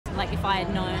Like if I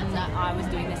had known that I was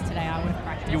doing this today, I would have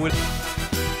practiced. You would.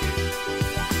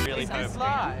 Really Is hope.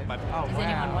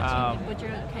 anyone watching?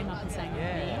 Budjerah came up and sang with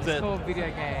me. It's called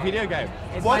Video Game. Video Game.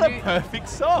 It's What my a new- perfect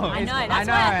song. I know, that's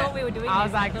why I thought we were doing this. I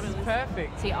was like, thought this it is was-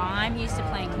 perfect. See, I'm used to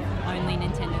playing only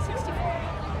Nintendo 64.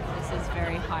 This is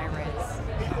very high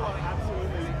res. People are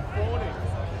absolutely fawning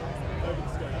over the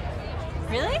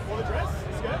skirt. Really? Or the dress?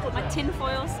 Skirt? My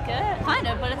tinfoil skirt? Kind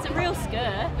of, but it's a real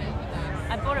skirt.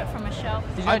 I bought it from a shelf.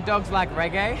 Did you know dogs like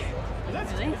reggae?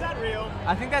 Really? Is that real?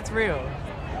 I think that's real.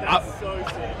 That's so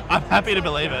sick. I'm happy to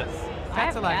believe it. I have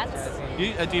Cats are like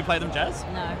cats. Do you play them, Jazz?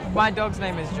 No. My dog's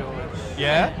name is George.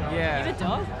 Yeah? Yeah. You have a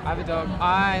dog? I have a dog.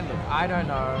 I don't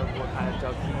know what kind of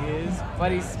dog he is,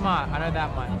 but he's smart. I know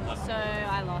that much. So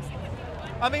I lost.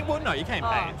 I mean, well, no, you came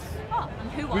paid. Oh,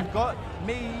 and who won? We've got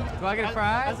me. Do I get a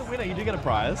prize? As a winner, you do get a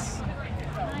prize.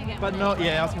 Can I get But one? not,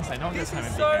 yeah, I was gonna say, no one gets home is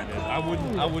empty so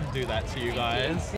handed. I wouldn't do that to you guys.